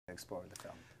explore with the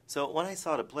film? So when I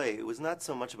saw the play, it was not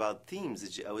so much about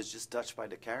themes. I was just touched by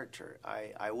the character.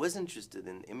 I was interested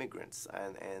in immigrants,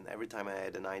 and every time I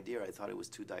had an idea, I thought it was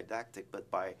too didactic.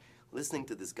 But by listening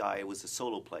to this guy, it was a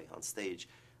solo play on stage.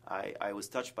 I was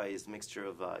touched by his mixture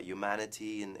of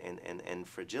humanity and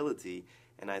fragility,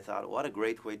 and I thought, what a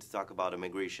great way to talk about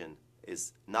immigration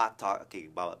is not talking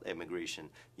about immigration,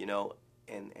 you know.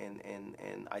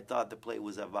 And I thought the play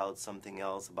was about something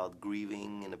else, about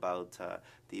grieving and about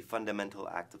the fundamental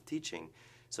act of teaching.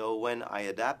 So when I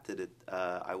adapted it,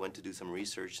 I went to do some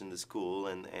research in the school,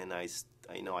 and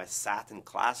I sat in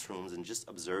classrooms and just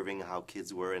observing how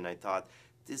kids were, and I thought,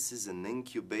 this is an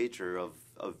incubator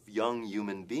of young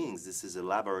human beings. This is a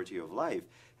laboratory of life.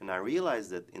 And I realized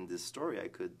that in this story I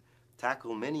could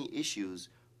tackle many issues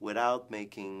without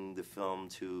making the film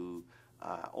too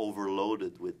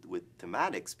overloaded with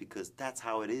thematics, because that's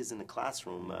how it is in the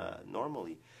classroom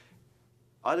normally.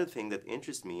 Other thing that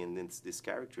interests me in this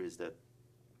character is that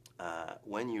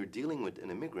when you're dealing with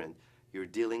an immigrant, you're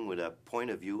dealing with a point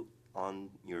of view on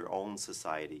your own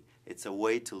society. It's a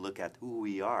way to look at who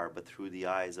we are, but through the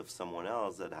eyes of someone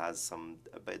else that has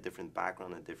a different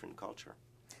background, a different culture.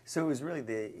 So it was really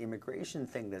the immigration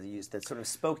thing that sort of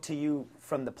spoke to you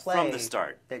from the play. From the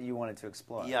start. That you wanted to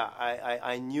explore. Yeah,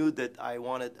 I knew that I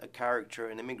wanted a character,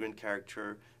 an immigrant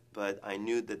character, but I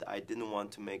knew that I didn't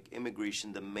want to make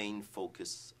immigration the main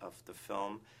focus of the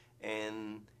film.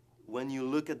 And when you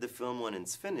look at the film when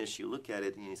it's finished, you look at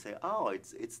it and you say, oh,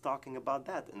 it's talking about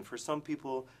that. And for some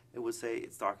people, it would say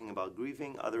it's talking about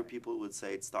grieving. Other people would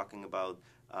say it's talking about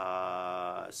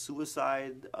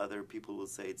suicide. Other people will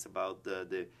say it's about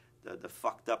the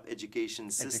fucked up education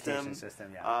system.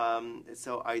 Yeah.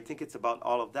 So I think it's about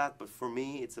all of that. But for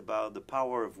me, it's about the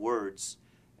power of words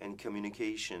and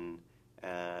communication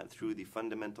through the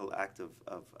fundamental act of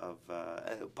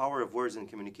power of words and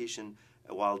communication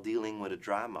while dealing with a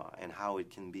drama, and how it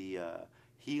can be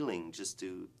healing just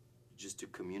to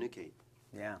communicate.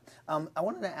 Yeah. I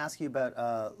wanted to ask you about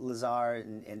Lazhar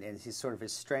and his sort of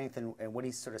his strength and what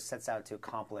he sort of sets out to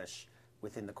accomplish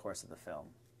within the course of the film.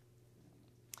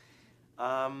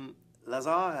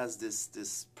 Lazhar has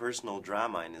this personal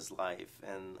drama in his life,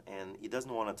 and he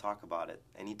doesn't want to talk about it.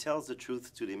 And he tells the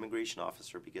truth to the immigration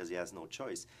officer because he has no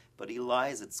choice. But he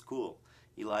lies at school.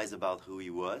 He lies about who he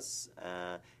was,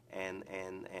 and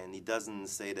he doesn't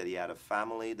say that he had a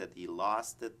family, that he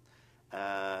lost it.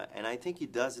 And I think he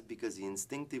does it because he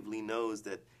instinctively knows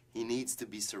that he needs to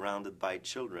be surrounded by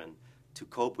children to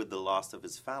cope with the loss of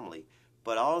his family.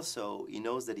 But also, he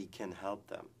knows that he can help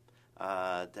them,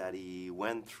 that he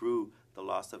went through the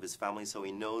loss of his family, so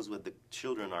he knows what the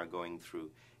children are going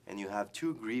through. And you have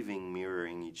two grieving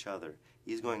mirroring each other.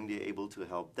 He's going to be able to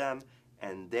help them,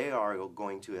 and they are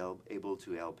going to able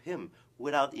to help him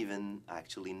without even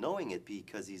actually knowing it,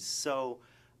 because he's so,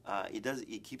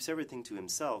 he keeps everything to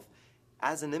himself,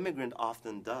 as an immigrant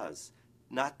often does,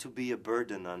 not to be a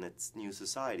burden on its new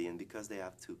society, and because they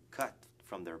have to cut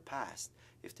from their past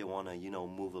if they want to,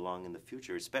 move along in the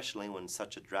future, especially when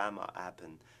such a drama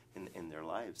happened in their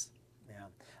lives. Yeah.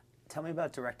 Tell me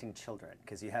about directing children,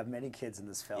 because you have many kids in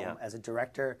this film. Yeah. As a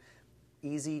director,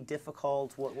 easy,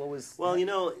 difficult, what was... Well,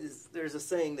 there's a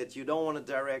saying that you don't want to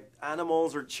direct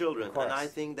animals or children, and I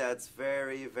think that's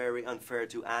very, very unfair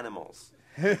to animals.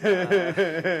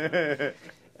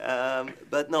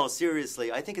 But no,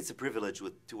 seriously, I think it's a privilege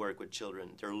to work with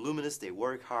children. They're luminous, they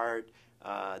work hard,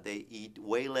 they eat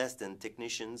way less than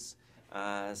technicians,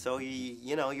 so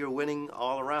you're winning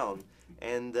all around.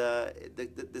 And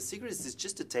the secret is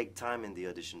just to take time in the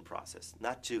audition process,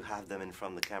 not to have them in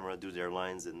front of the camera, do their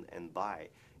lines, and bye.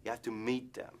 You have to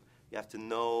meet them. You have to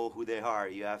know who they are.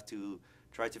 You have to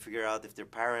try to figure out if their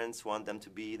parents want them to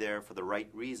be there for the right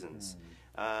reasons.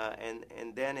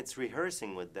 And then it's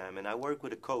rehearsing with them. And I work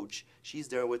with a coach. She's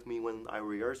there with me when I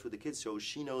rehearse with the kids, so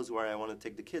she knows where I want to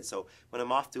take the kids. So when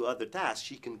I'm off to other tasks,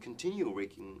 she can continue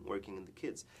working with the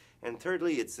kids. And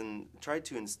thirdly, try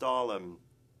to install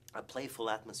a playful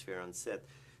atmosphere on set.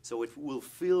 So it will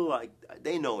feel like,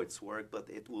 they know it's work, but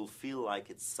it will feel like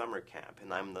it's summer camp,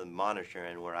 and I'm the monitor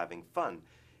and we're having fun.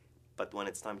 But when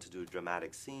it's time to do a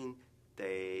dramatic scene,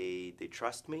 they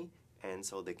trust me, and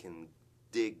so they can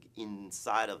dig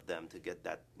inside of them to get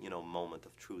that, moment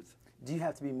of truth. Do you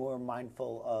have to be more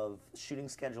mindful of shooting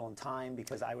schedule and time?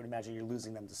 Because I would imagine you're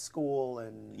losing them to school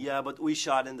and... Yeah, but we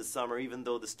shot in the summer. Even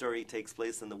though the story takes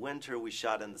place in the winter, we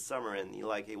shot in the summer, and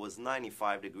it was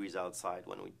 95 degrees outside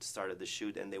when we started the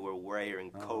shoot, and they were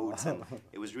wearing coats, and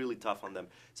it was really tough on them.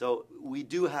 So we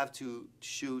do have to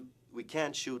shoot. We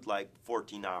can't shoot like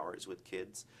 14 hours with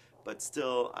kids, but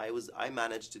still, I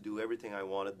managed to do everything I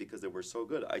wanted because they were so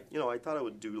good. I thought I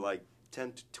would do like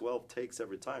 10 to 12 takes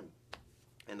every time.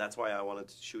 And that's why I wanted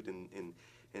to shoot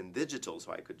in digital,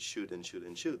 so I could shoot and shoot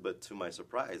and shoot. But to my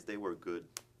surprise, they were good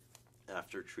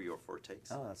after 3 or 4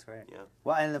 takes. Oh, that's great. Yeah.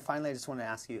 Well, and then finally, I just want to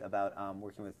ask you about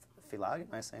working with Philippe. Am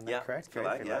I saying that correct?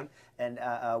 Philippe, yeah. And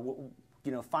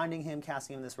you know, finding him,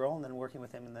 casting him in this role, and then working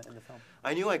with him in the film.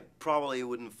 I knew I probably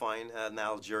wouldn't find an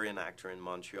Algerian actor in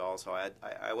Montreal, so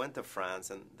I went to France,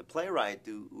 and the playwright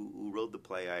who wrote the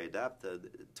play I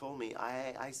adapted told me,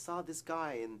 I saw this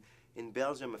guy in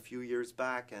Belgium a few years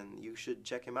back, and you should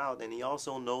check him out. And he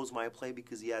also knows my play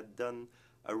because he had done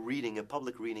a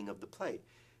public reading of the play.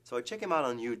 So I check him out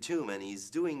on YouTube, and he's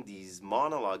doing these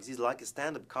monologues. He's like a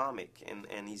stand-up comic,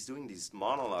 and he's doing these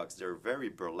monologues. They're very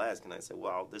burlesque, and I said,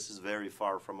 well, this is very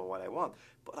far from what I want.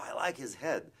 But I like his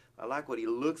head. I like what he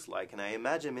looks like, and I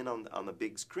imagine him on the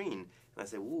big screen. And I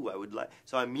say, ooh, I would like...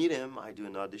 So I meet him. I do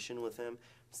an audition with him.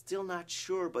 Still not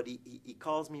sure, but he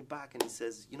calls me back, and he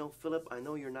says, you know, Philip, I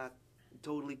know you're not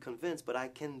totally convinced, but I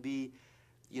can be,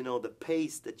 you know, the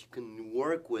pace that you can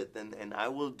work with, and I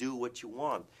will do what you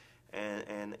want.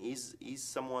 And he's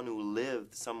someone who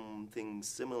lived something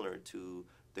similar to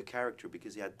the character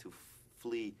because he had to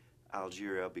flee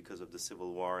Algeria because of the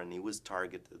civil war, and he was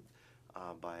targeted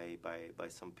by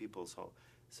some people.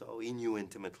 So he knew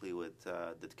intimately what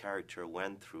the character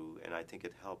went through, and I think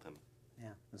it helped him. Yeah,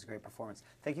 it was a great performance.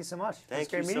 Thank you so much.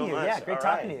 Thank you so much. Yeah, great All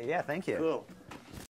talking right. to you. Yeah, thank you. Cool.